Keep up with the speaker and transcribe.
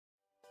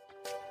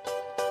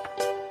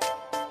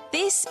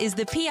This is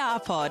the PR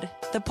Pod,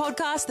 the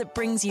podcast that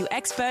brings you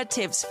expert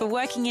tips for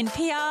working in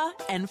PR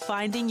and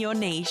finding your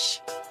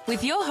niche.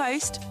 With your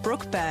host,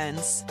 Brooke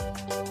Burns.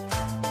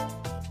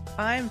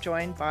 I'm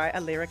joined by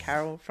Alira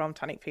Carroll from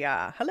Tonic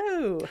PR.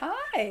 Hello.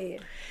 Hi.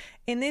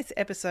 In this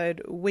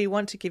episode, we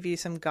want to give you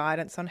some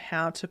guidance on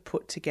how to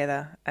put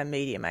together a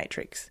media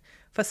matrix.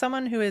 For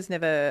someone who has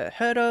never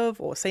heard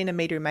of or seen a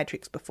media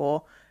matrix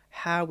before,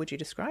 how would you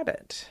describe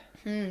it?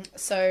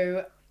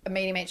 So a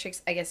media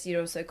matrix, I guess you'd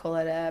also call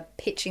it a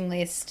pitching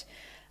list,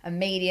 a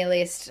media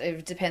list.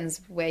 It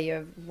depends where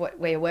you're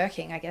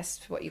working, I guess,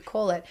 what you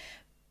call it.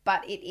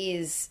 But it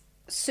is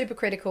super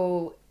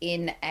critical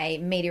in a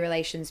media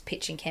relations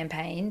pitching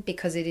campaign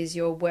because it is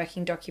your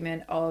working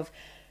document of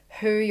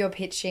who you're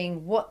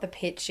pitching, what the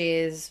pitch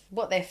is,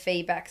 what their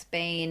feedback's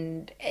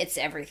been. It's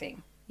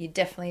everything. You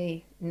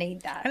definitely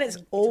need that. And it's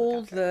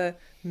all the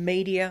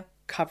media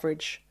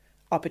coverage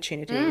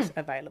opportunities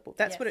available.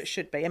 That's what it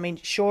should be. I mean,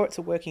 sure, it's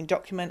a working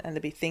document and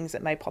there'll be things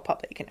that may pop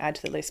up that you can add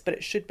to the list, but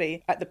it should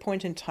be at the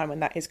point in time when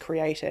that is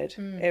created,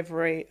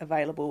 every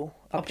available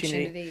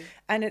opportunity.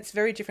 And it's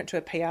very different to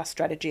a PR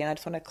strategy, and I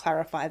just want to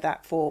clarify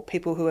that for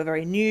people who are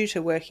very new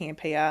to working in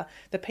PR.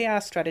 The PR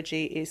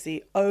strategy is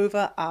the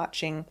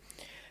overarching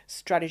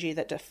strategy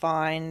that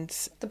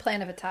defines the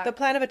plan of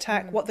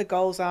attack. What the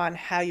goals are and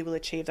how you will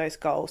achieve those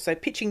goals. So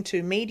pitching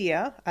to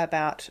media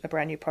about a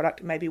brand new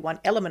product may be one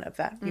element of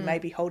that. You may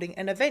be holding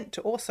an event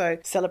to also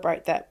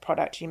celebrate that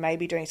product. You may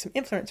be doing some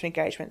influencer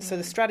engagement. So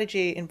the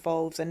strategy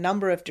involves a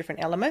number of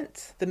different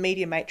elements. The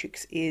media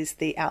matrix is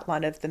the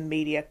outline of the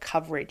media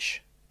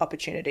coverage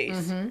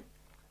opportunities.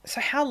 So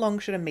how long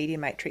should a media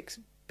matrix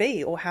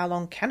be, or how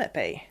long can it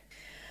be?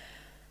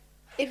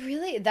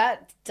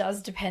 That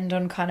does depend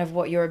on kind of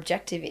what your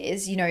objective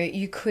is. You know,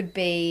 you could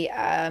be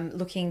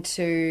looking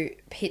to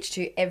pitch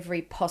to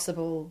every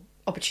possible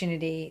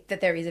opportunity that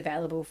there is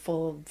available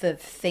for the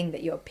thing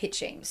that you're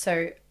pitching.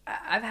 So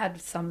I've had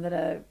some that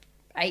are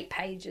 8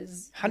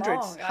 pages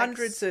long.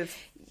 Hundreds of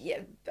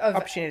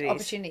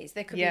opportunities.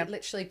 There could be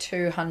literally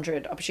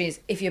 200 opportunities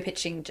if you're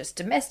pitching just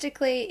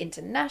domestically,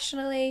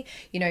 internationally,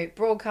 you know,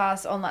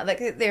 broadcast, online.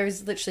 Like, there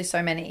is literally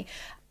so many.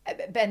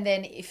 And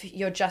then if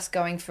you're just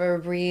going for a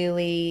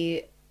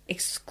really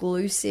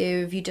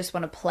exclusive, you just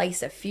want to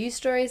place a few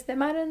stories, there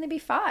might only be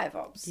 5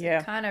 ops.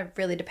 It kind of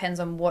really depends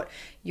on what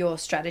your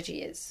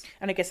strategy is.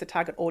 And I guess the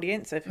target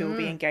audience of who will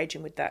be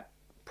engaging with that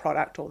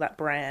product or that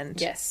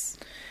brand. Yes.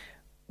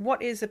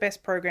 What is the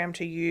best program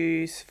to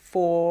use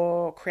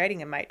for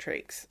creating a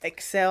matrix?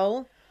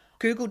 Excel,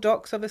 Google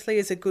Docs obviously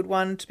is a good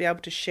one to be able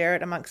to share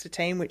it amongst a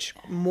team, which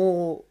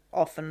more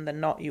often than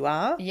not you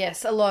are.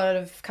 Yes, a lot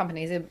of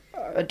companies are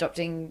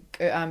adopting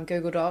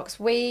Google Docs.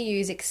 We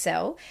use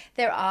Excel.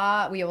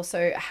 We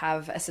also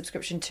have a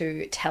subscription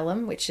to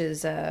Tellum, which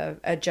is a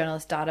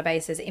journalist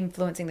database. There's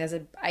Influencing, there's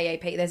a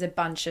AAP, there's a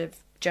bunch of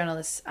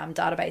journalist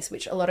database,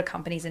 which a lot of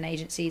companies and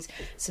agencies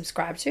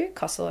subscribe to. It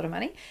costs a lot of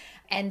money.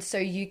 And so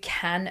you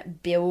can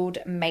build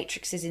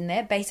matrices in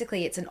there.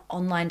 Basically, it's an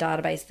online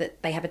database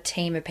that they have a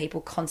team of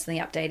people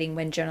constantly updating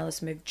when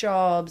journalists move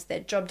jobs, their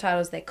job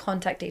titles, their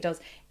contact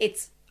details.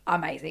 It's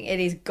amazing. It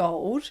is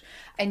gold.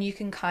 And you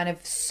can kind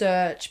of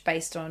search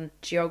based on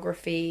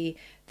geography,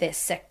 their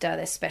sector,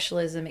 their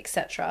specialism,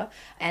 etc.,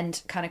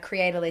 and kind of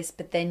create a list,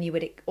 but then you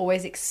would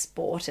always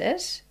export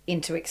it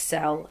into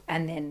Excel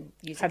and then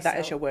use have Excel. that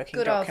as your working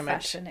Good document.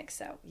 old-fashioned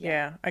Excel.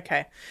 Yeah,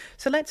 okay.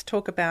 So let's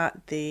talk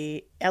about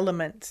the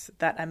elements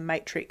that a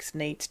matrix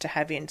needs to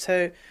have in.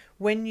 So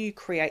when you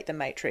create the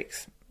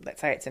matrix, let's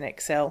say it's in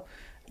Excel,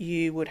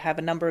 you would have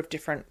a number of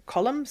different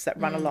columns that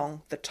run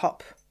along the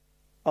top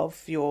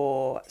of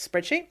your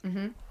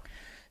spreadsheet.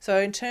 So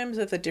in terms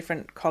of the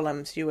different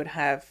columns, you would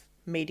have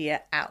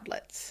media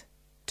outlets,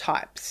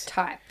 types.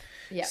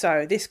 Yeah.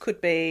 So this could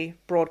be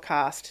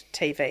broadcast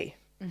TV,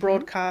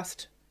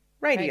 broadcast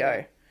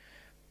radio,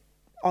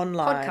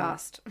 online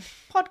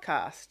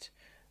podcast,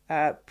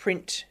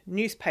 print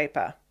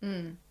newspaper,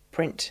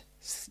 print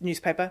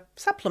newspaper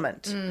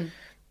supplement,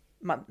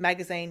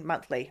 magazine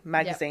monthly,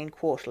 magazine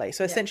quarterly.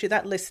 So essentially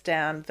that lists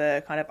down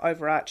the kind of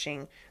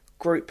overarching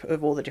group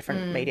of all the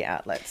different media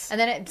outlets. And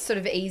then it's sort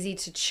of easy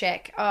to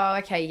check,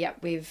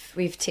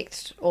 we've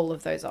ticked all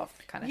of those off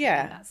kind of thing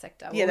in that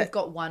sector. Well, we've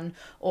got one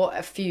or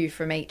a few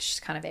from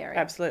each kind of area.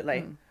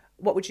 Absolutely.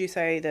 What would you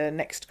say the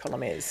next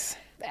column is?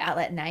 The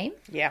outlet name.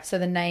 Yeah. So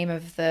the name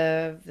of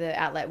the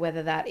outlet,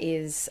 whether that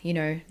is, you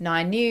know,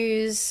 Nine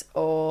News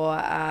or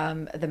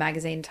the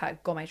magazine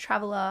type Gourmet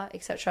Traveller,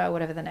 etc.,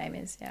 whatever the name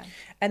is. Yeah.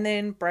 And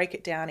then break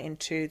it down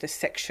into the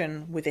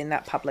section within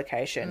that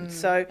publication.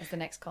 So as the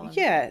next column.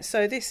 Yeah.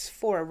 So this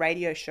for a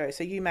radio show.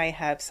 So you may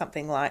have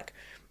something like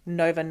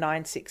Nova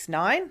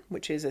 969,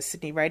 which is a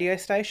Sydney radio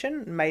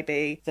station, may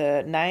be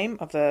the name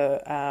of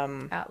the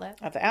outlet.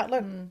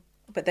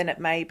 But then it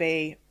may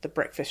be the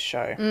breakfast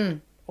show.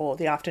 Or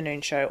the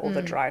afternoon show, or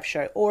the drive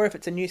show, or if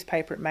it's a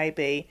newspaper, it may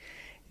be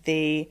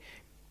the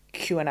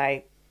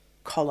Q&A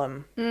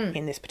column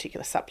in this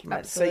particular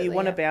supplement. Absolutely, so you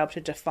want to be able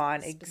to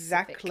define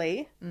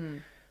exactly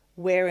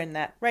where in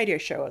that radio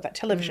show or that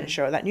television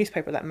show or that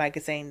newspaper or that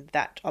magazine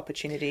that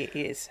opportunity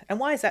is. And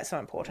why is that so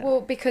important?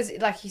 Well, because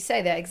like you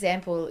say, that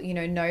example, you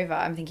know, Nova,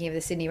 I'm thinking of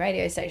the Sydney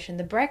radio station,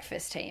 the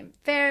breakfast team,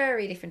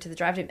 very different to the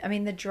drive team. I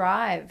mean, the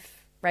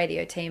drive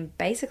radio team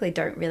basically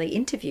don't really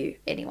interview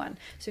anyone.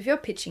 So if you're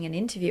pitching an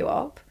interview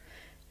op,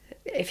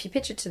 if you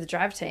pitch it to the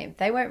drive team,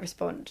 they won't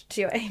respond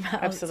to your email.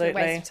 Absolutely. It's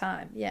a waste of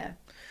time. Yeah.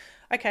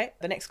 Okay,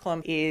 the next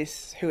column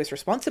is who is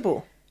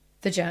responsible.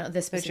 The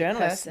specific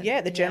journalist. person.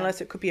 Yeah, the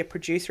journalist. It could be a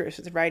producer if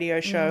it's a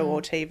radio show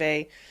or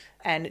TV.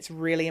 And it's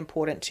really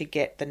important to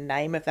get the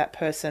name of that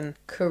person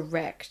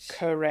Correct.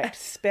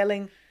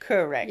 Spelling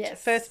correct.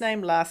 Yes. First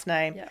name, last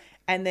name. Yep.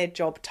 And their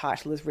job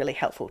title is really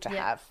helpful to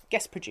have.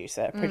 Guest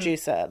producer,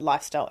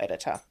 lifestyle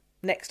editor.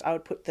 Next, I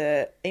would put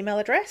the email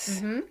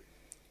address. And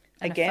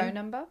again, a phone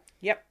number.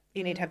 Yep.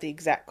 You need to have the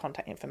exact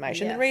contact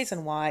information. Yes. The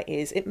reason why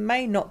is it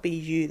may not be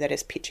you that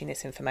is pitching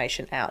this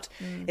information out.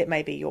 It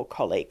may be your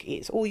colleague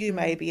is, or you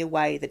may be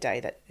away the day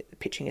that the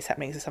pitching is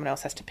happening, so someone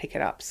else has to pick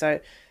it up.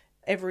 So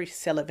every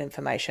cell of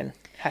information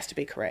has to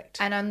be correct.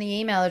 And on the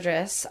email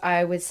address,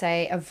 I would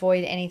say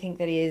avoid anything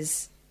that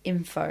is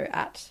info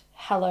at,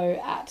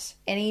 hello at,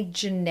 any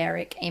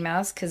generic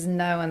emails, because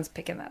no one's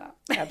picking that up.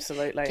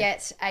 Absolutely.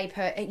 Get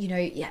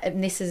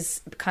and this is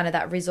kind of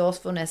that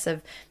resourcefulness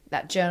of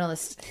that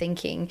journalist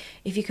thinking.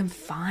 If you can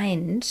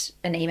find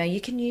an email,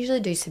 you can usually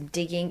do some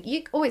digging.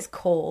 You always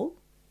call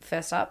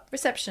first up.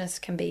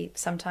 Receptionists can be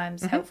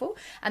sometimes helpful,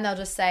 and they'll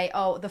just say,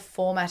 oh, the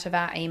format of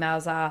our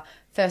emails are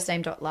first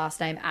name dot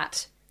last name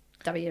at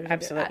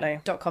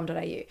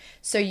www.com.au.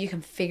 So you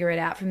can figure it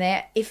out from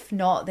there. If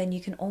not, then you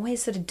can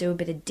always sort of do a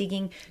bit of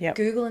digging,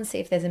 Google and see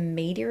if there's a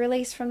media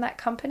release from that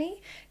company,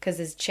 because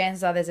there's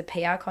chances are there's a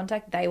PR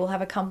contact. They will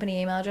have a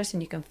company email address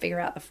and you can figure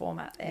out the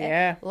format there.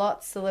 Yeah.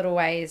 Lots of little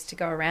ways to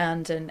go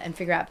around and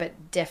figure out,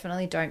 but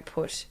definitely don't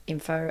put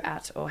info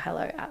at or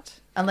hello at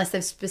unless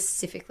they've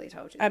specifically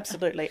told you.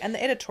 Absolutely. And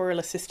the editorial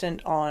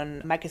assistant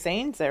on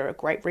magazines, they're a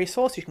great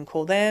resource. You can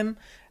call them.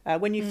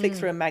 When you flick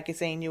through a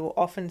magazine, you will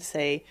often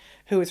see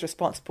who is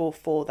responsible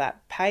for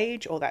that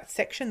page or that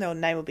section. Their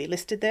name will be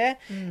listed there.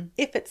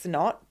 If it's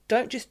not,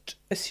 don't just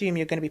assume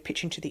you're going to be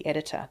pitching to the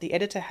editor. The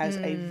editor has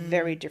a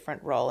very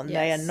different role, and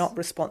they are not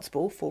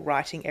responsible for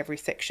writing every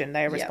section.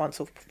 They are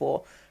responsible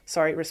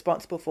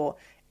for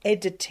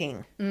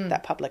editing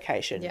that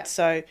publication.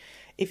 So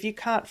if you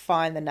can't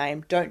find the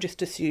name, don't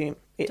just assume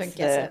it's Don't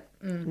guess it.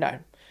 No.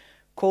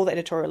 Call the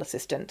editorial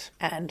assistant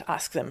and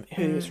ask them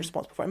who is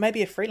responsible for it.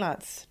 Maybe a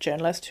freelance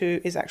journalist who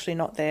is actually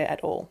not there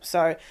at all.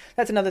 So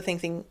that's another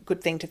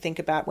good thing to think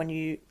about when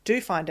you do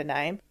find a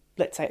name.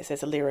 Let's say it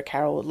says Alira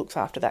Carroll looks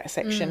after that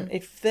section.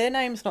 If their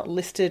name's not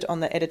listed on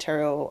the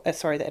editorial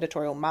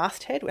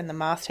masthead, when the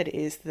masthead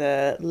is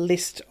the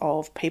list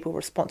of people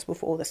responsible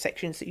for all the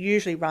sections, it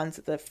usually runs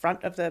at the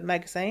front of the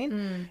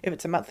magazine. If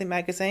it's a monthly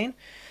magazine,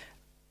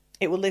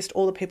 it will list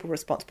all the people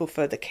responsible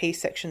for the key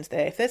sections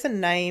there. If there's a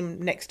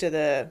name next to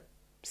the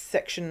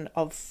section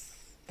of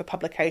the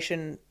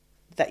publication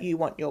that you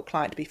want your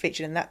client to be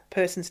featured in, that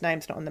person's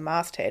name's not on the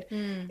masthead,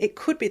 it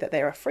could be that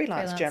they're a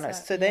freelance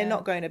journalist. So they're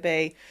not going to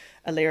be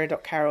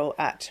alira.carroll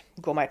at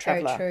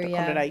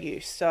gourmettraveller.com.au.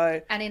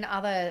 So, and in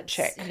other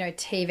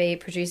TV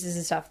producers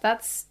and stuff,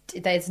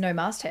 there's no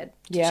masthead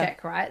to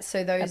check, right?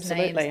 So those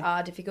names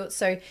are difficult.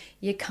 So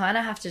you kind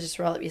of have to just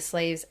roll up your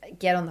sleeves,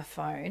 get on the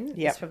phone.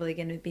 It's probably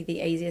going to be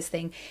the easiest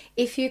thing.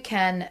 If you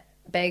can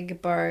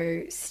beg,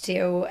 borrow,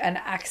 steal an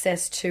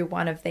access to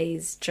one of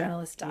these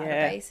journalist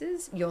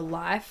databases, your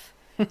life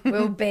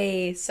will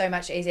be so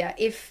much easier.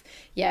 If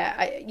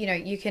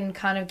you can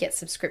kind of get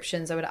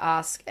subscriptions. I would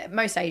ask,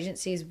 most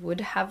agencies would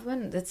have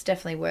one. That's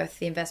definitely worth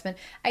the investment.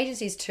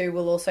 Agencies too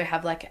will also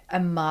have like a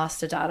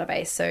master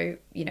database, so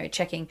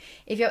checking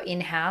if you're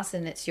in-house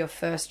and it's your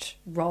first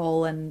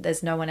role and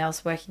there's no one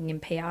else working in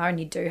PR and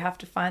you do have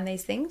to find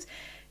these things,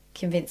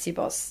 convince your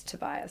boss to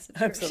buy a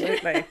subscription.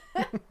 Absolutely.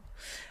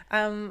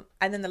 And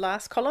then the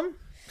last column,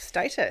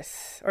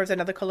 status. Or is there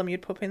another column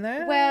you'd put in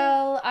there?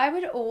 Well, I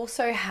would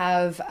also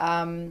have,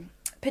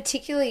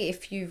 particularly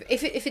if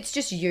it's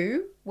just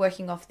you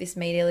working off this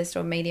media list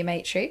or media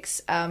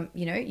matrix,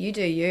 you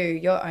do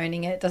you're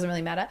owning it. It doesn't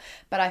really matter.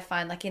 But I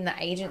find like in the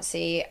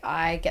agency,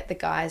 I get the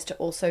guys to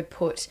also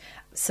put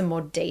some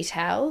more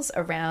details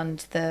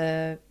around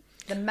the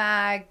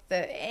mag,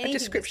 anything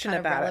description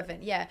that's kind about of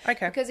relevant. it. Yeah.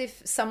 Okay. Because if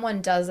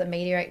someone does a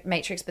media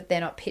matrix but they're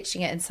not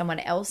pitching it and someone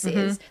else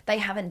is, they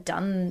haven't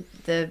done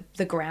the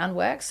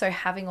groundwork. So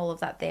having all of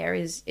that there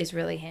is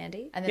really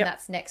handy. And then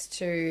that's next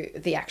to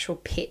the actual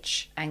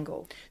pitch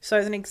angle. So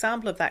as an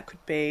example of that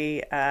could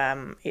be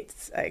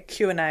it's a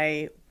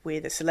Q&A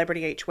with a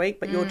celebrity each week,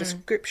 but your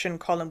description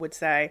column would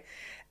say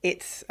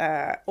it's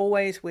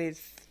always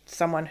with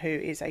someone who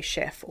is a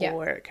chef,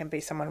 or it can be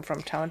someone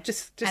from talent,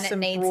 just and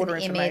some it needs broader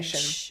an information.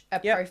 Image, a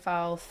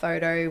profile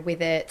photo with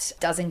it,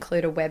 does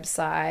include a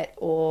website,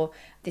 or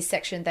this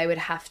section they would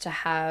have to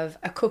have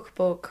a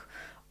cookbook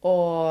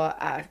or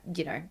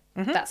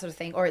that sort of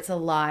thing, or it's a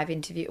live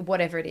interview,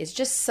 whatever it is,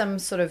 just some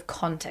sort of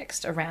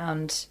context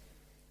around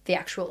the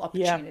actual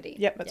opportunity.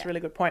 That's a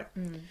really good point.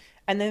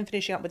 and then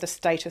finishing up with a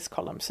status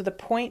column. So the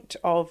point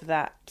of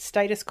that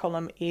status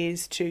column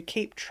is to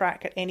keep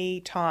track at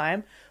any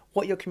time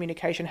what your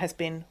communication has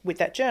been with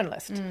that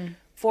journalist.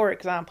 For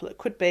example, it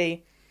could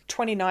be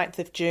 29th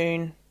of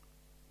June,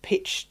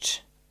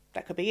 pitched,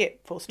 that could be it,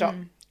 full stop.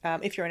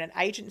 If you're in an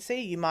agency,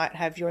 you might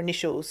have your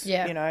initials,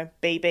 you know,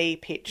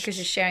 BB, pitched. Because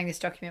you're sharing this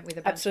document with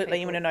a bunch Absolutely,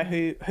 of people. you want to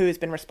know who has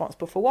been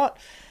responsible for what.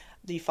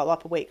 You follow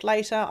up a week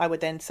later. I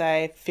would then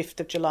say 5th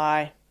of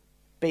July,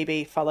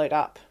 BB followed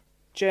up.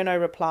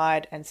 Journo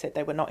replied and said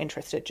they were not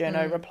interested.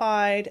 Journo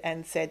replied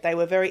and said they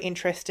were very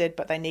interested,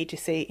 but they need to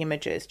see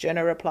images.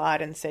 Journo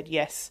replied and said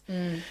yes,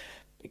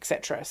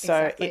 etc. So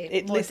Exactly.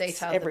 it More lists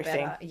detailed, the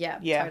everything. better.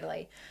 Yeah,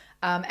 totally.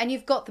 And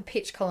you've got the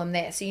pitch column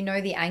there, so you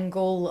know the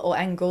angle or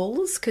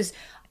angles, because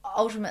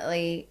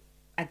ultimately,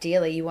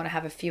 ideally, you want to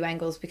have a few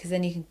angles because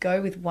then you can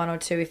go with one or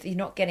two. If you're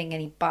not getting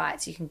any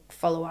bites, you can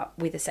follow up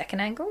with a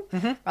second angle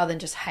rather than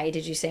just, hey,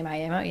 did you see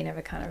my email? You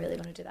never kind of really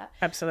want to do that.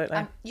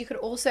 Absolutely. You could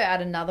also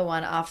add another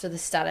one after the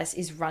status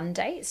is run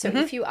date. So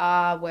if you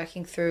are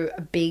working through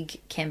a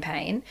big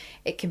campaign,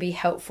 it can be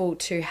helpful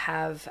to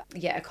have,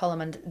 a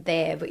column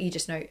there, but you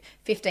just know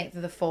 15th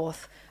of the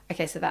 4th.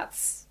 Okay, so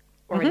that's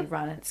already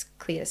run and it's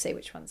clear to see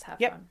which ones have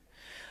run.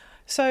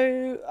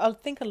 So I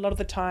think a lot of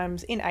the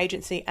times in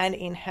agency and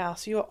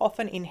in-house, you're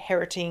often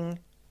inheriting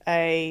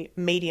a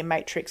media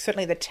matrix,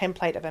 certainly the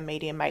template of a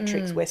media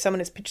matrix where someone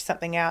has pitched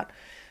something out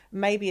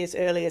maybe as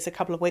early as a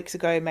couple of weeks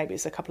ago, maybe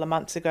it's a couple of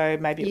months ago,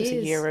 maybe it was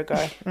a year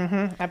ago.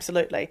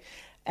 Absolutely.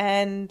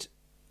 And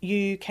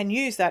you can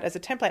use that as a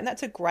template, and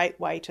that's a great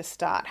way to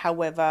start.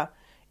 However,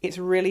 it's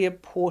really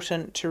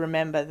important to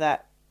remember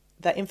that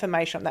the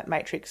information on that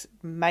matrix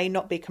may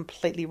not be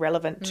completely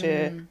relevant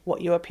to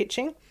what you are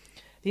pitching.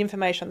 The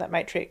information on that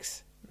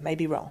matrix may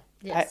be wrong.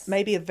 Yes.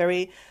 Maybe a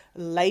very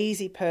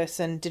lazy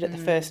person did it the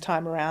first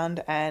time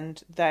around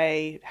and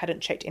they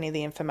hadn't checked any of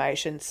the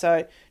information.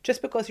 So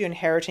just because you're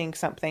inheriting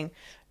something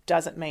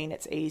doesn't mean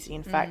it's easy.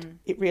 In fact,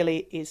 it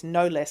really is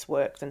no less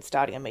work than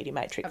starting a media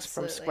matrix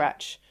from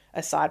scratch,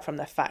 aside from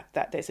the fact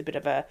that there's a bit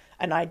of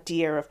an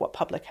idea of what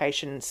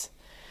publications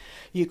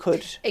you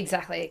could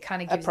exactly. It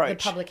kind of gives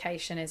approach. The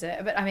publication is it,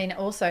 but I mean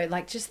also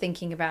like just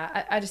thinking about,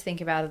 I just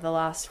think about the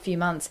last few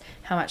months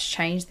how much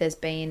change there's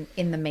been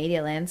in the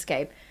media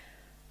landscape.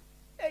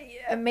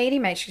 A media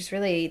matrix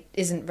really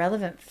isn't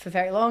relevant for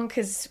very long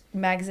because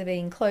magazines are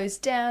being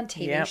closed down,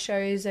 TV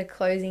shows are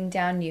closing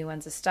down, new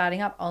ones are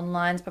starting up,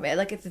 online's probably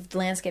like the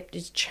landscape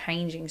is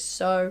changing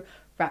so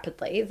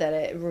rapidly that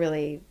it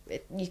really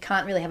you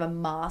can't really have a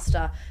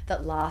master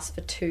that lasts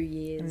for 2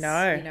 years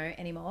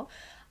anymore.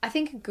 I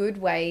think a good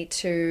way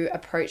to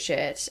approach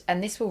it,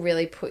 and this will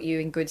really put you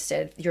in good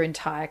stead your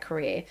entire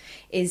career,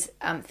 is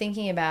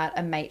thinking about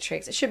a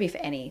matrix. It should be for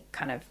any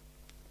kind of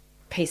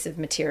piece of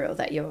material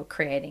that you're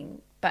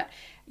creating, but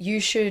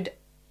you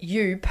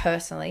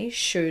personally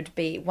should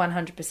be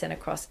 100%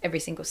 across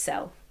every single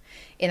cell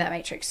in that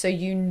matrix. So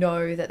you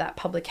know that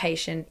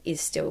publication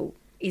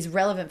is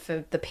relevant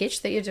for the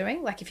pitch that you're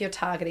doing. Like if you're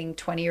targeting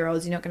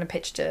 20-year-olds, you're not going to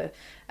pitch to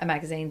a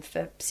magazine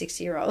for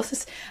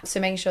 60-year-olds. So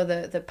making sure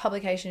the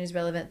publication is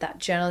relevant, that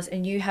journalist,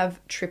 and you have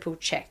triple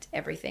checked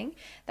everything.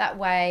 That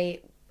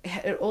way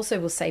it also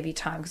will save you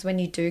time, because when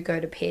you do go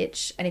to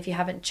pitch and if you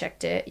haven't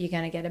checked it, you're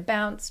going to get a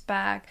bounce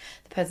back.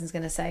 The person's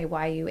going to say,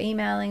 why are you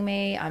emailing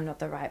me? I'm not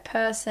the right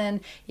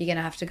person. You're going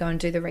to have to go and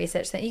do the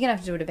research. You're going to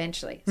have to do it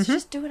eventually. So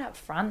just do it up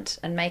front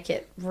and make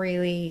it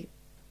really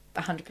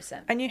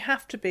 100%. And you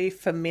have to be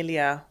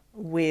familiar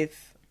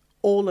with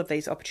all of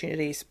these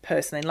opportunities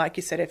personally. And like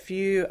you said, if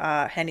you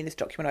are handing this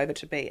document over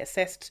to be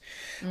assessed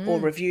or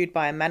reviewed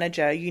by a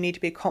manager, you need to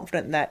be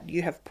confident that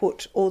you have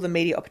put all the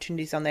media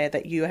opportunities on there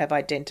that you have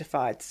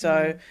identified.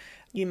 So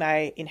you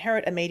may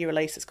inherit a media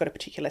release that's got a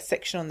particular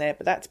section on there,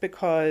 but that's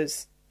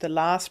because the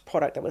last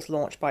product that was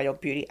launched by your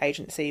beauty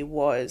agency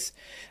was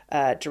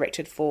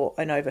directed for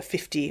an over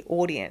 50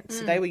 audience.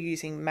 So they were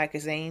using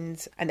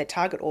magazines and their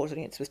target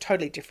audience was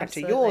totally different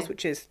to yours,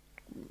 which is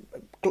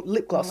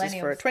lip glosses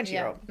for a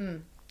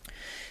 20-year-old.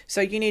 So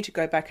you need to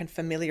go back and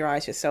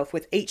familiarise yourself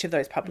with each of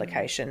those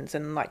publications.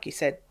 And like you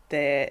said,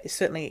 there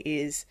certainly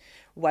is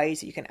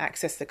ways that you can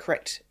access the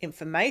correct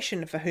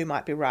information for who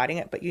might be writing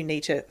it, but you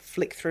need to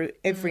flick through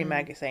every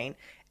magazine,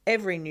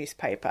 every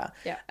newspaper.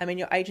 I mean,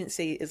 your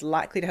agency is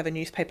likely to have a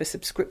newspaper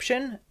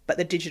subscription, but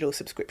the digital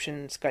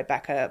subscriptions go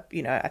back,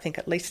 I think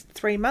at least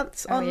 3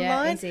 months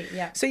online.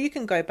 So you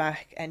can go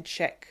back and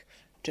check,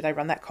 do they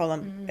run that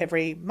column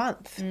every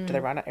month? Do they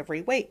run it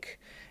every week?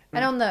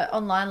 And on the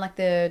online, like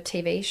the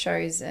TV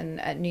shows and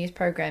news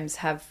programs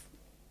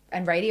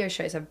and radio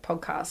shows have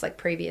podcasts, like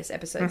previous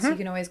episodes. So you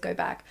can always go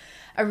back.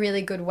 A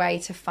really good way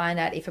to find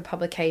out if a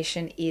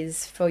publication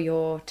is for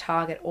your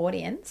target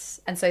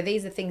audience. And so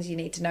these are things you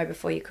need to know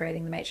before you're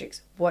creating the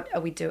matrix. What are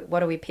we doing?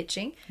 What are we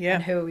pitching?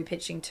 And who are we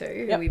pitching to?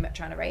 Who are we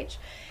trying to reach?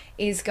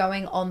 Is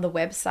going on the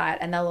website,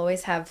 and they'll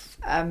always have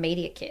a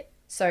media kit.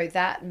 So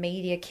that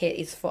media kit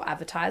is for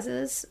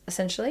advertisers,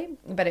 essentially,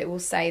 but it will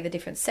say the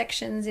different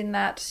sections in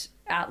that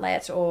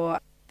outlet or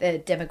the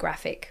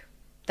demographic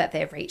that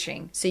they're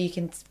reaching. So you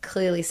can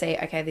clearly see,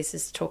 okay, this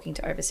is talking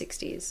to over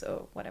 60s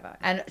or whatever.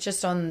 And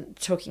just on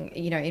talking,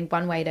 you know, in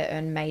one way to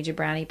earn major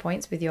brownie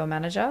points with your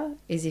manager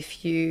is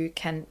if you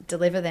can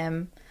deliver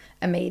them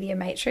a media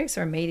matrix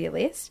or a media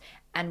list,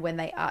 and when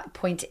they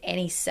point to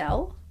any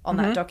cell on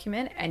that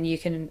document and you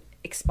can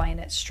explain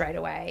it straight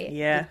away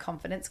with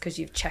confidence because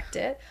you've checked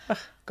it.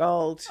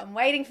 Gold. I'm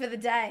waiting for the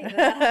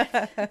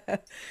day.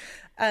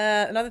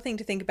 Another thing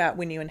to think about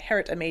when you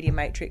inherit a media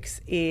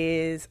matrix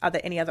is, are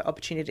there any other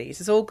opportunities?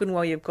 It's all good and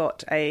well you've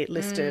got a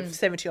list of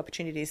 70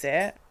 opportunities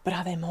there, but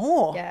are there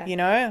more? Yeah. You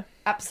know?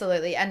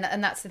 Absolutely.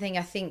 And that's the thing.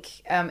 I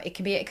think it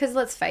can be, because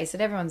let's face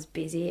it, everyone's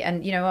busy,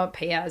 and you know what,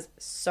 PR is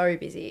so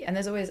busy, and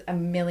there's always a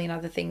million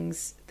other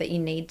things that you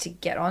need to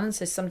get on.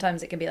 So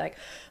sometimes it can be like,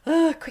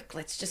 oh, quick,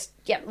 let's just,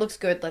 looks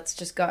good, let's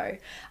just go.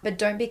 But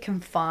don't be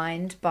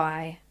confined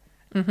by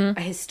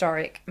a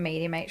historic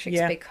media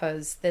matrix,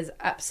 because there's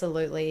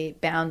absolutely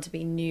bound to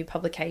be new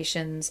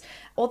publications,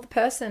 or the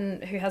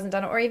person who hasn't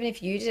done it, or even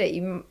if you did it,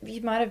 you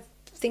might have,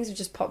 things have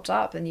just popped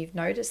up and you've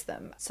noticed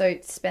them. So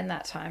spend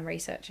that time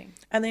researching.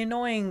 And the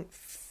annoying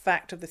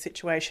fact of the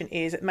situation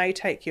is it may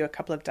take you a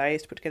couple of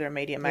days to put together a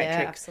media matrix.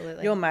 Yeah,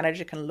 absolutely. Your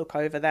manager can look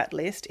over that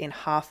list in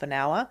half an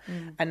hour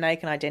and they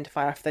can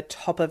identify off the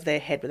top of their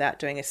head, without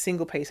doing a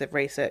single piece of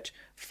research,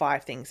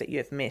 5 things that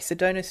you've missed. So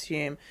don't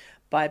assume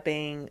by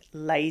being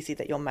lazy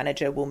that your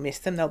manager will miss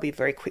them. They'll be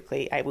very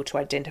quickly able to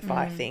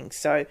identify things.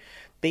 So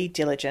be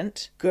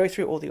diligent, go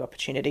through all the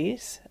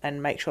opportunities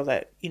and make sure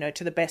that, you know,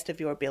 to the best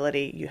of your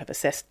ability, you have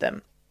assessed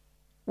them.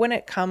 When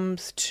it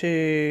comes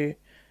to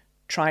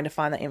trying to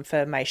find that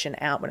information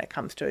out, when it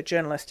comes to a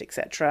journalist,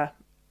 etc.,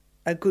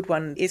 a good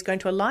one is going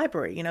to a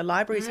library. You know,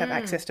 libraries have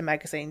access to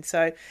magazines.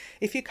 So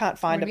if you can't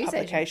find a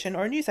publication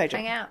or a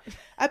newsagent, hang out.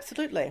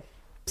 Absolutely.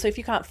 So if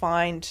you can't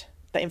find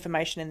the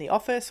information in the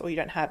office, or you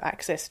don't have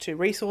access to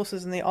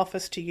resources in the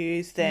office to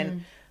use,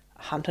 then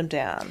hunt them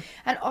down.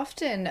 And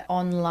often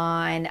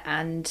online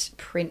and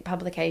print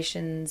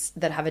publications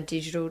that have a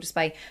digital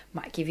display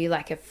might give you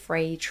like a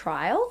free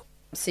trial.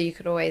 So you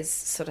could always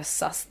sort of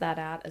suss that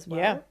out as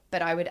well. Yeah.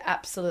 But I would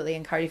absolutely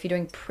encourage, if you're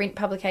doing print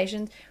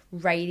publications,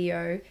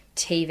 radio,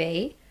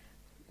 TV,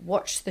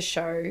 watch the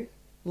show.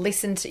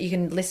 You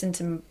can listen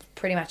to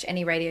pretty much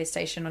any radio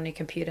station on your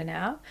computer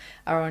now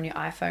or on your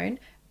iPhone.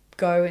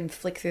 Go and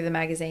flick through the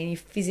magazine. You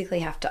physically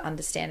have to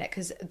understand it,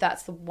 because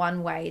that's the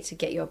one way to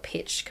get your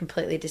pitch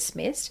completely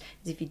dismissed,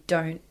 is if you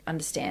don't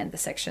understand the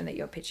section that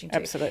you're pitching to.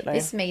 Absolutely.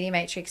 This media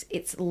matrix,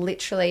 it's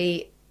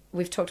literally,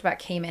 we've talked about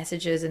key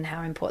messages and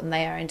how important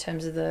they are in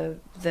terms of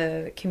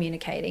the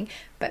communicating,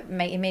 but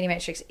in media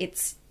matrix,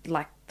 it's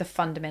like the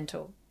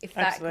fundamental. If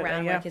that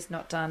groundwork is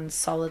not done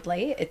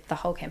solidly, the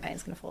whole campaign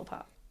is going to fall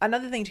apart.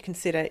 Another thing to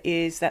consider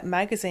is that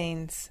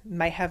magazines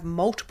may have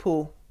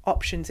multiple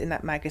options in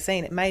that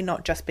magazine. It may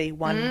not just be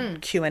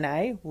one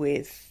Q&A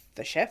with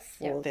the chef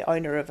or the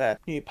owner of a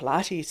new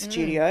Pilates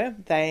studio.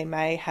 They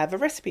may have a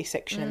recipe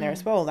section in there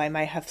as well. They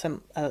may have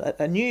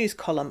a news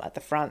column at the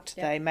front.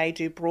 They may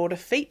do broader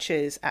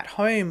features at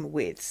home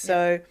with.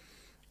 So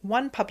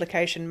one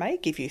publication may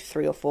give you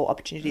 3 or 4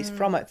 opportunities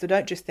from it. So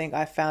don't just think,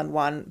 I found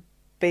one.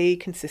 Be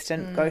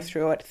consistent, go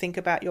through it, think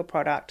about your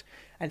product,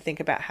 and think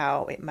about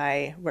how it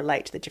may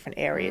relate to the different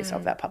areas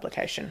of that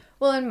publication.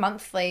 Well, and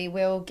monthly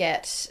we'll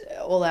get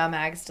all our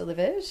mags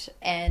delivered,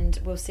 and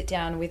we'll sit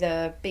down with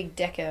a big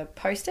deck of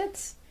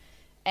Post-its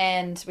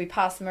and we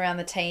pass them around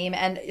the team.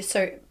 And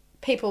so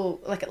people,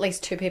 like at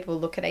least 2 people,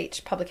 look at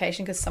each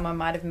publication because someone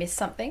might have missed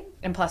something.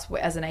 And plus,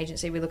 as an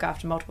agency, we look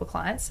after multiple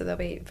clients, so there'll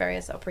be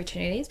various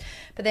opportunities.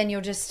 But then you'll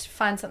just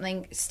find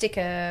something, stick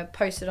a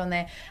Post-it on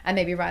there, and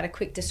maybe write a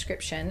quick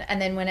description. And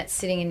then when it's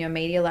sitting in your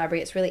media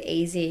library, it's really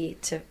easy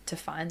to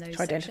find those,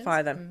 to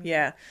identify them.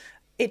 Yeah.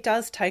 It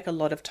does take a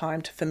lot of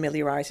time to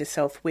familiarise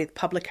yourself with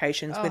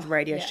publications, with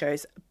radio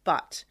shows,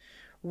 but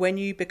when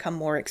you become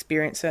more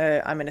experienced,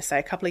 I'm going to say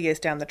a couple of years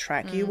down the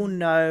track, you will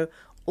know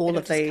all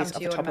of these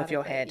off the top of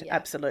your head. Yeah.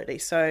 Absolutely.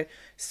 So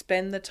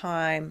spend the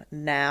time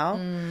now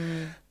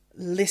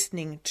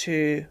listening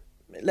to,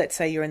 let's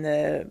say you're in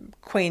the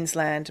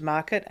Queensland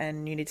market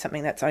and you need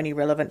something that's only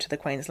relevant to the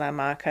Queensland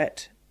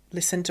market.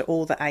 Listen to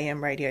all the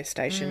AM radio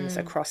stations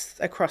across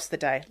the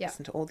day. Yep.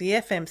 Listen to all the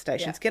FM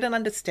stations. Get an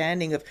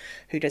understanding of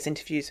who does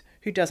interviews,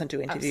 who doesn't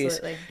do interviews.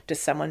 Absolutely. Does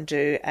someone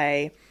do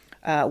a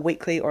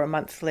weekly or a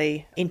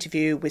monthly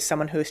interview with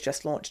someone who has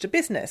just launched a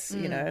business?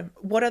 You know,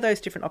 what are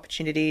those different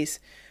opportunities?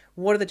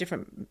 What are the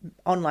different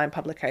online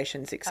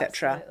publications,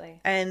 etc.?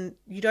 Absolutely. And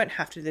you don't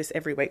have to do this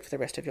every week for the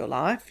rest of your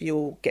life.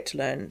 You'll get to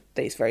learn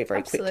these very,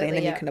 very quickly, and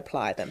then you can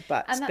apply them.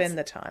 But spend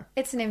the time.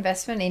 It's an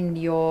investment in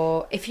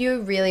if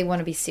you really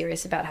want to be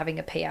serious about having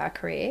a PR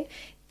career,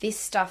 this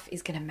stuff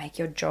is going to make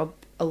your job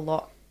a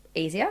lot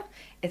easier.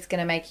 It's going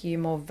to make you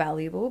more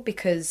valuable,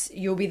 because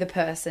you'll be the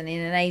person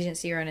in an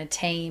agency or in a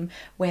team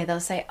where they'll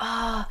say,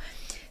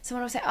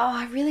 someone will say,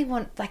 I really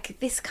want like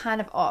this kind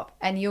of op,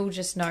 and you'll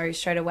just know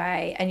straight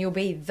away, and you'll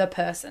be the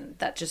person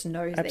that just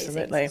knows these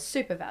things. It's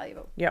super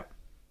valuable. Yep.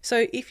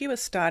 So if you are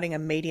starting a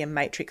media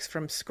matrix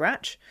from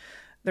scratch,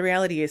 The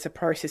reality is the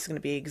process is going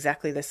to be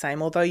exactly the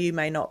same. Although you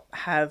may not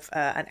have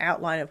an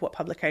outline of what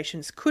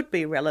publications could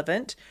be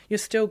relevant, you're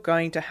still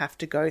going to have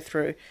to go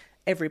through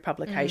every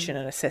publication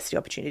and assess the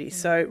opportunities.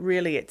 So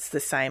really it's the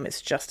same.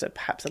 It's just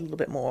perhaps a little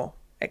bit more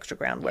extra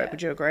groundwork. Yeah.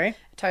 Would you agree?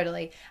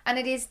 Totally. And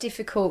it is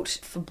difficult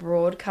for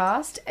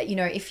broadcast. You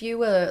know, if you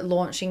were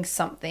launching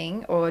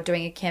something or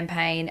doing a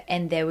campaign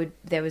and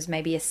there was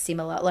maybe a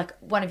similar, like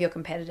one of your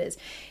competitors,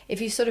 if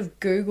you sort of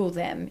Google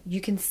them, you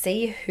can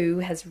see who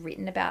has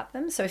written about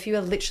them. So if you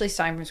are literally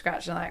starting from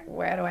scratch and like,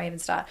 where do I even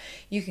start?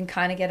 You can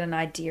kind of get an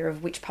idea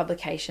of which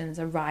publications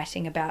are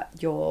writing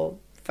about your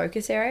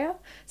focus area.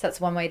 So that's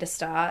one way to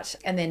start,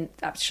 and then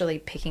actually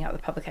picking up the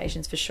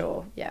publications for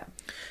sure. Yeah.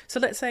 So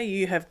let's say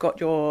you have got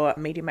your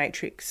media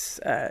matrix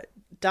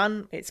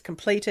done, it's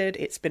completed,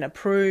 it's been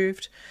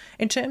approved.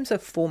 In terms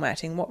of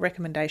formatting, what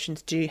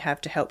recommendations do you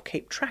have to help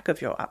keep track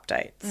of your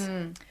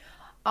updates?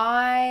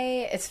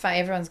 It's funny,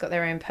 everyone's got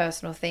their own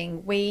personal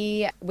thing.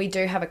 We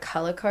do have a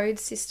color code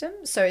system.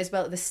 So as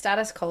well, the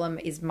status column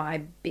is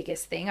my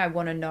biggest thing. I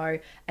want to know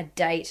a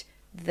date,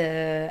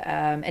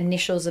 the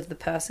initials of the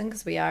person,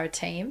 because we are a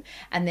team,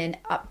 and then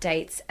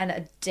updates, and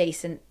a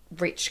decent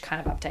rich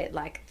kind of update,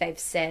 like they've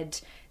said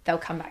they'll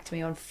come back to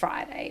me on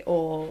Friday,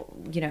 or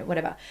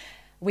whatever.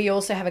 We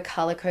also have a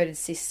color coded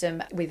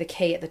system with a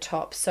key at the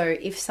top, so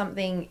if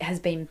something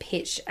has been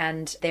pitched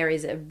and there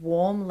is a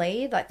warm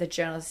lead, like the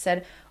journalist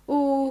said,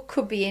 oh,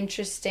 could be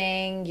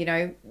interesting,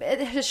 it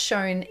has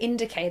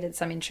indicated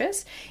some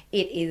interest,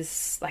 it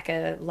is like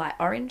a light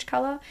orange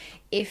color.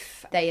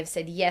 If they have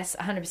said, yes,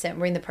 100%,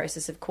 we're in the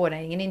process of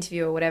coordinating an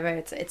interview or whatever,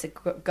 it's a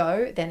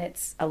go, then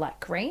it's a light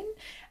green.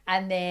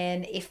 And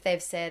then if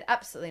they've said,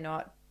 absolutely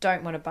not,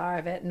 don't want a bar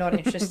of it, not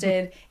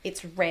interested,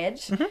 it's red.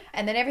 Mm-hmm.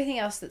 And then everything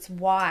else that's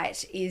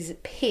white is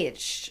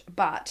pitched,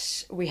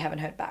 but we haven't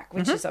heard back,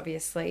 which is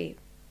obviously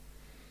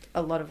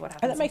a lot of what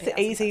happens. And that makes it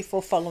easy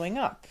for following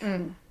up.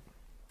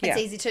 It's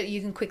easy to,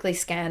 you can quickly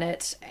scan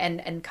it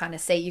and kind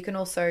of see. You can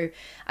also,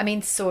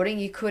 sorting,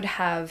 you could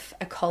have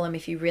a column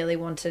if you really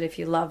wanted, if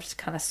you loved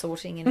kind of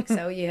sorting in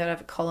Excel, you could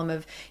have a column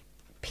of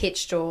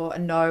pitched or a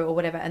no or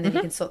whatever, and then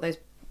you can sort those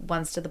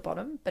ones to the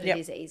bottom, but it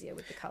is easier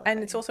with the colour. And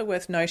it's also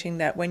worth noting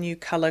that when you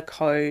colour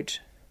code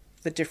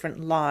the different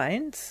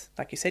lines,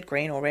 like you said,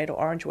 green or red or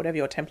orange, whatever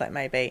your template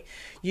may be,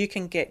 you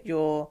can get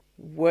your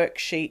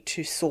worksheet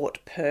to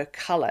sort per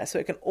colour. So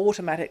it can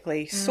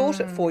automatically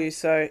sort it for you,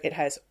 so it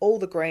has all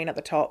the green at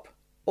the top,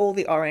 all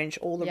the orange,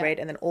 all the red,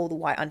 and then all the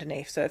white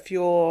underneath. So if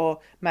your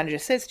manager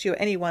says to you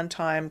at any one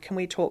time, can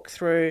we talk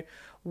through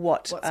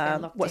what's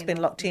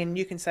been locked in,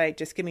 you can say,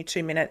 just give me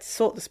 2 minutes,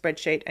 sort the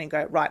spreadsheet and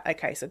go, right,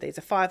 okay, so these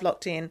are 5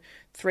 locked in,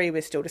 3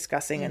 we're still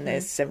discussing, and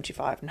there's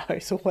 75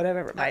 no's or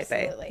whatever it may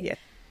be. Yeah.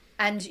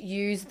 And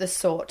use the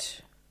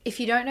sort. If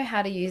you don't know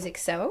how to use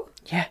Excel,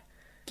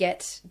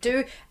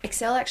 do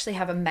Excel actually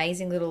have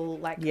amazing little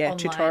online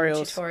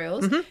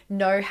tutorials.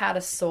 Know how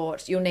to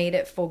sort. You'll need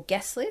it for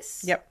guest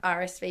lists,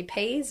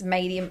 RSVPs,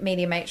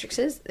 media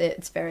matrices.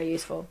 It's very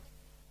useful.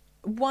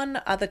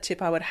 One other tip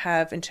I would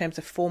have in terms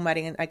of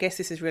formatting, and I guess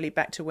this is really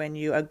back to when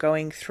you are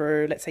going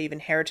through, let's say you've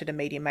inherited a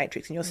media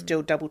matrix and you're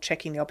still double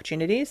checking the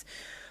opportunities.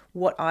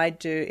 What I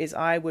do is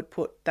I would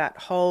put that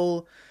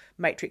whole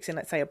matrix in,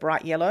 let's say, a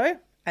bright yellow,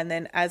 and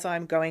then as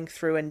I'm going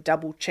through and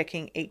double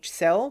checking each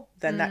cell,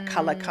 then that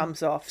colour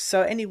comes off.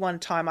 So any one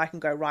time I can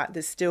go, right,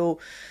 there's still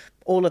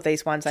all of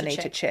these ones I need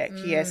to check.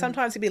 Yeah,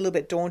 sometimes it'd be a little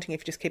bit daunting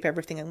if you just keep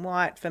everything in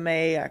white. For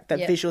me, the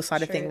visual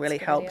side of thing really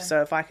helps.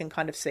 So if I can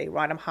kind of see,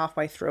 right, I'm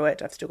halfway through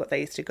it, I've still got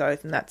these to go,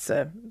 then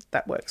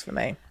that works for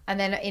me. And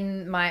then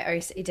in my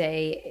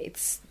OCD,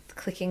 it's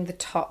clicking the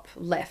top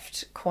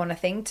left corner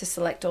thing to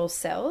select all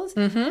cells,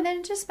 and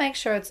then just make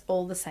sure it's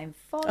all the same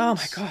font. Oh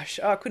my gosh,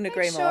 I couldn't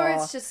agree more. Make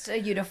sure it's just a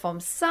uniform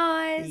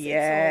size.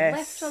 Yes.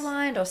 It's all left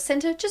aligned or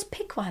center. Just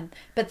pick one,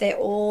 but they're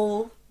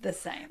all the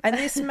same. And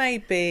this may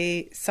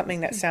be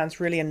something that sounds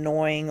really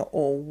annoying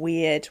or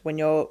weird when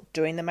you're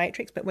doing the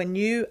matrix, but when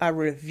you are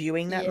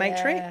reviewing that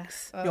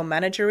matrix, your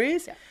manager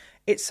is,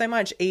 it's so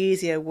much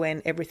easier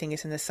when everything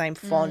is in the same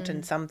font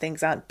and some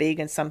things aren't big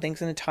and some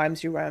things in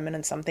Times New Roman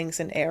and some things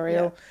in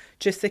Arial.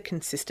 Just the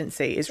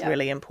consistency is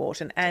really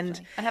important.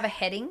 And have a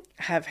heading.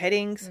 Have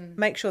headings.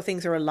 Make sure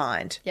things are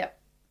aligned. A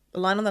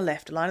line on the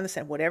left, a line on the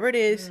center, whatever it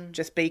is,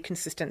 just be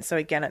consistent. So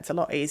again, it's a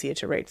lot easier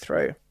to read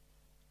through.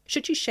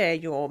 Should you share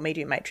your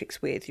media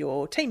matrix with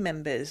your team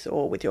members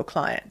or with your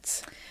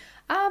clients?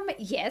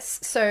 Yes.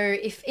 So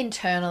if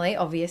internally,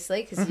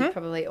 obviously, because you're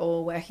probably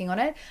all working on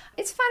it.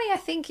 It's funny, I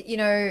think,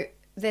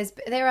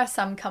 there are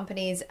some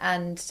companies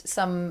and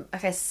some, I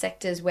guess,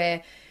 sectors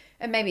where,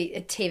 and maybe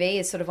TV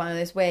is sort of one of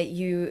those where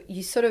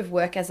you sort of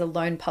work as a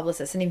lone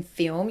publicist, and in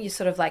film you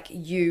sort of like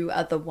you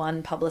are the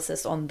one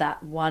publicist on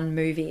that one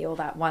movie or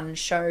that one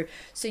show.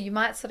 So you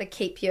might sort of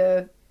keep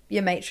your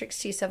matrix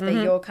to yourself,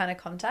 they're your kind of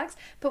contacts.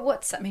 But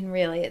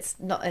really it's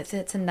not,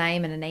 it's a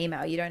name and an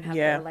email. You don't have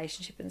the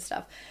relationship and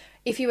stuff.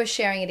 If you were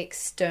sharing it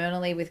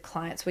externally with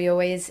clients, we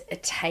always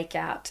take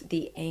out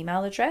the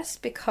email address,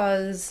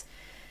 because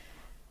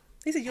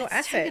These are your It's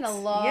assets. taken a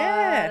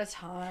lot of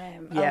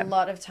time. Yeah. A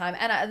lot of time.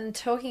 And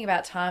talking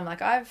about time,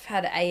 like I've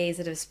had AEs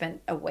that have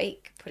spent a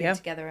week putting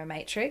together a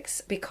matrix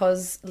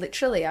because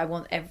literally I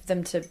want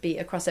them to be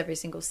across every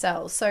single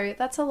cell. So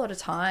that's a lot of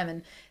time.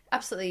 And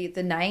absolutely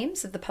the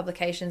names of the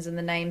publications and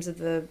the names of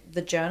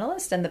the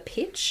journalist and the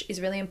pitch is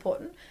really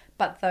important.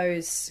 But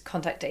those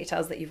contact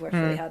details that you've worked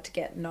really hard to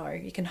get, no,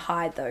 you can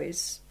hide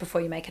those before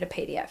you make it a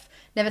PDF.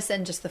 Never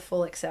send just the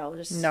full Excel,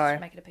 just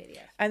make it a PDF.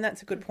 And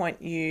that's a good point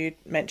you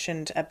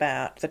mentioned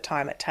about the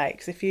time it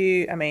takes.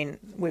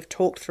 We've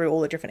talked through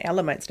all the different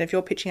elements, and if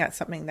you're pitching out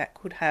something that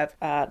could have,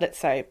 let's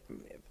say,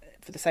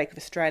 for the sake of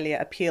Australia,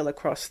 appeal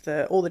across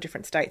all the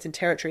different states and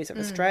territories of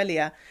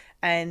Australia,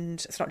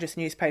 and it's not just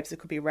newspapers, it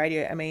could be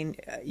radio. I mean,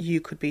 you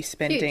could be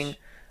spending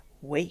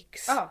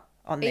weeks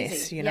on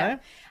this, you know?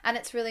 And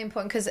it's really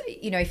important because,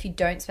 if you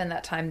don't spend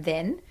that time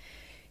then,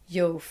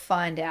 you'll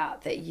find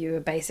out that you're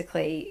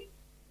basically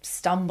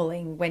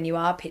stumbling when you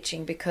are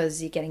pitching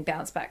because you're getting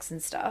bounce backs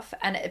and stuff.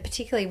 And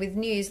particularly with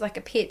news, like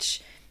a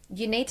pitch,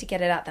 you need to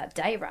get it out that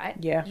day, right?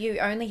 Yeah. You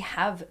only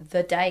have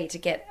the day to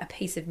get a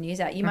piece of news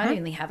out. You might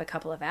only have a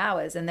couple of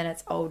hours and then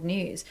it's old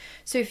news.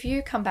 So if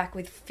you come back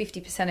with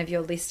 50% of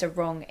your list of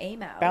wrong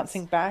emails...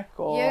 Bouncing back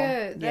or...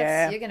 you're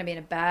going to be in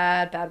a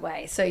bad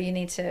way. So you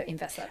need to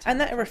invest that time.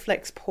 And that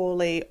reflects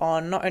poorly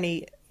on not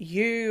only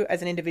you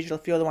as an individual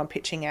if you're the one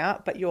pitching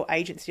out, but your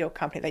agency or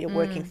company that you're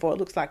working for. It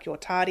looks like you're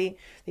tardy, that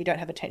you don't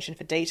have attention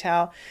for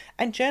detail.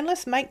 And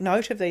journalists make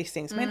note of these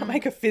things. May not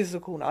make a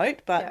physical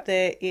note, but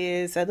there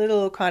is a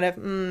little kind of,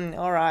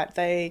 all right,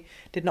 they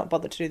did not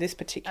bother to do this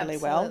particularly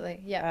well.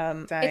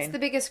 Yeah. It's the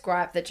biggest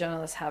gripe that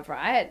journalists have,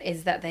 right,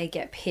 is that they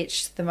get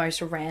pitched the most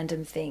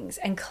random things.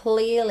 And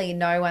clearly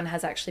no one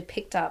has actually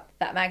picked up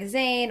that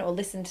magazine or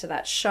listened to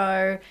that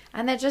show.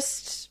 And they're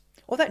just...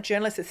 Or that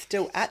journalist is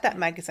still at that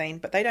magazine,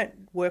 but they don't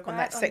work on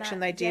that section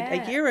they did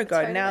a year ago.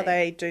 Totally. Now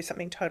they do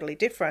something totally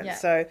different. Yeah.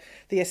 So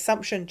the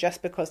assumption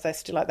just because they're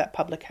still at that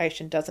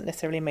publication doesn't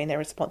necessarily mean they're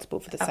responsible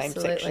for the same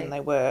section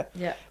they were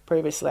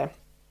previously.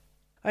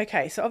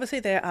 Okay, so obviously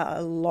there are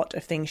a lot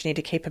of things you need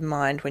to keep in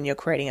mind when you're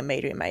creating a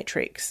media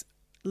matrix.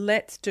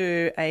 Let's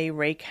do a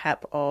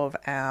recap of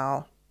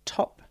our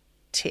top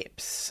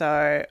tips.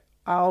 So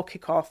I'll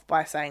kick off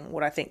by saying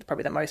what I think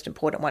probably the most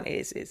important one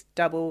is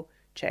double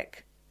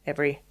check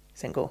every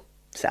single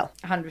cell.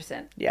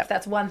 100%. Yeah. If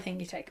that's one thing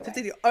you take away.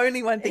 That's the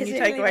only one thing you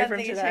take away from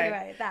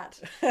today. That.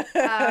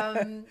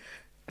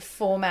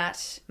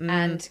 Format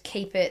and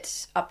keep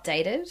it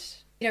updated.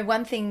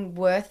 One thing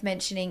worth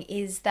mentioning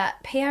is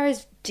that PR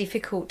is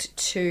difficult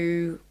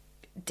to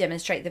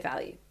demonstrate the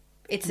value.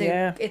 It's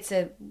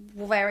a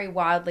very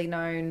widely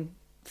known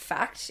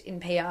fact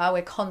in PR.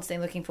 We're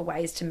constantly looking for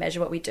ways to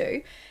measure what we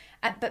do.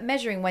 But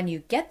measuring when you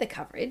get the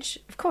coverage,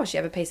 of course you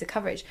have a piece of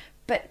coverage,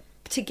 but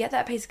to get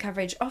that piece of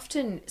coverage,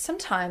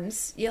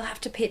 sometimes you'll have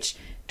to pitch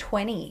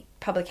 20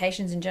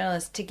 publications and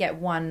journalists to get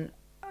one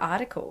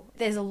article.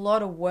 There's a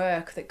lot of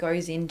work that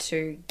goes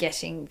into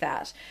getting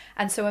that.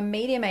 And so a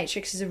media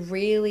matrix is a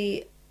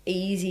really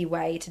easy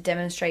way to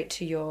demonstrate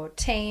to your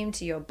team,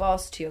 to your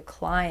boss, to your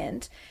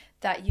client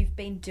that you've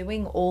been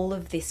doing all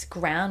of this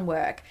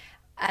groundwork.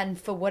 And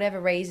for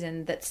whatever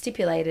reason that's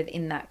stipulated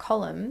in that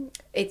column,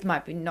 it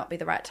might not be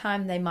the right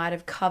time. They might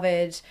have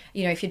covered,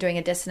 if you're doing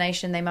a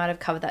destination, they might have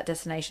covered that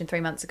destination 3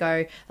 months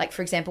ago. Like,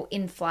 for example,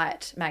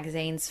 in-flight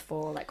magazines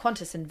for like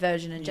Qantas and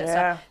Virgin and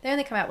Jetstar, they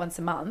only come out once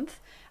a month.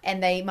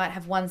 And they might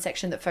have one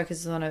section that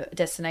focuses on a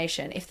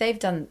destination. If they've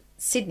done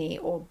Sydney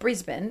or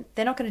Brisbane,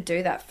 they're not going to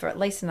do that for at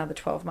least another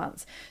 12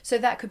 months. So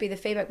that could be the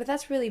feedback, but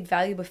that's really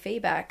valuable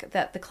feedback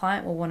that the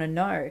client will want to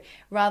know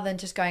rather than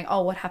just going,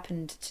 oh, what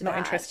happened to that? Not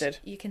interested.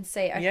 You can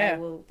say, okay,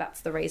 well, that's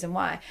the reason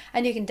why.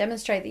 And you can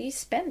demonstrate that you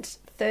spent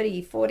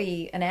 30,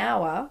 40 an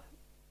hour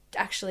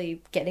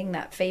actually getting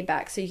that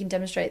feedback, so you can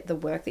demonstrate the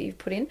work that you've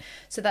put in.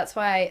 So that's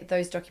why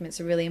those documents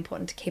are really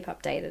important to keep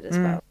updated as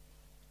well.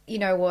 You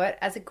know what?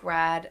 As a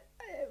grad,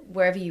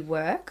 wherever you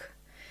work,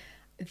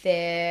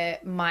 there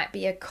might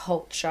be a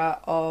culture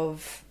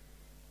of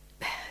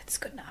it's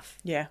good enough.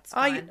 Yeah,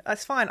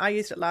 it's fine. I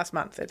used it last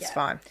month. It's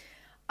fine.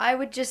 I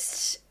would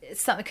just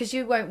something because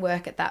you won't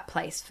work at that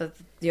place for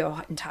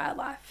your entire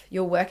life.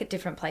 You'll work at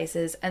different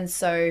places, and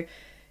so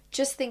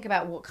just think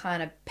about what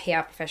kind of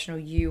PR professional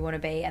you want to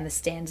be and the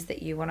standards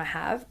that you want to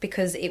have,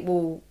 because it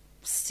will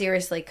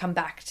seriously come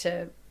back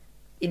to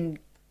in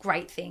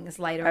great things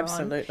later on.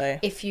 Absolutely.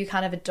 If you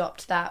kind of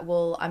adopt that,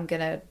 well, I'm going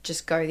to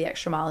just go the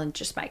extra mile and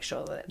just make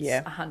sure that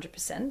it's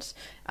 100%,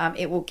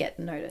 it will get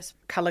noticed.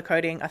 Colour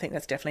coding, I think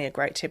that's definitely a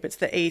great tip. It's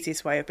the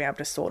easiest way of being able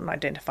to sort and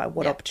identify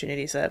what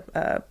opportunities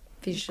are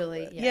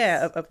visually,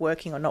 yes. of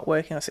working or not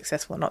working, or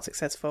successful or not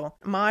successful.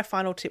 My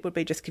final tip would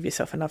be just give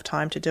yourself enough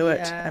time to do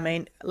it. I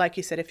mean, like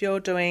you said, if you're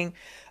doing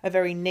a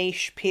very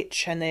niche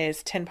pitch and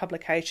there's 10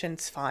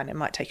 publications, fine, it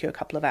might take you a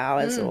couple of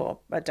hours or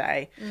a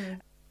day.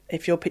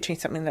 If you're pitching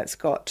something that's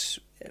got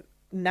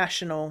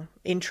national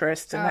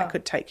interest, then that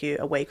could take you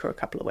a week or a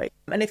couple of weeks.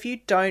 And if you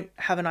don't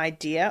have an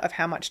idea of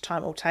how much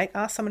time it will take,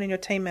 ask someone in your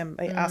team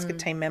member, ask a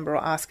team member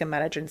or ask a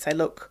manager and say,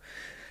 look,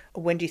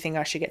 when do you think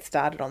I should get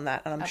started on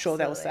that? And I'm sure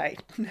they'll say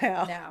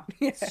now. Now.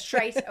 Yeah.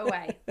 Straight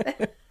away.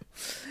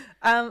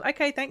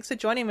 Okay, thanks for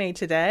joining me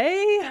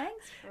today.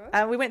 Thanks,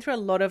 Brooke. We went through a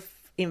lot of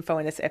info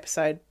in this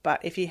episode, but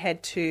if you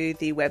head to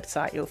the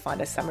website, you'll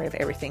find a summary of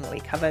everything we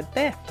covered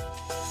there.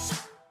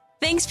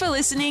 Thanks for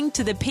listening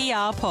to the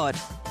PR Pod.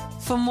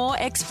 For more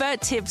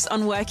expert tips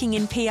on working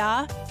in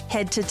PR,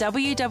 head to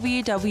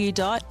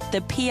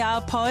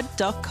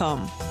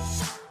www.theprpod.com.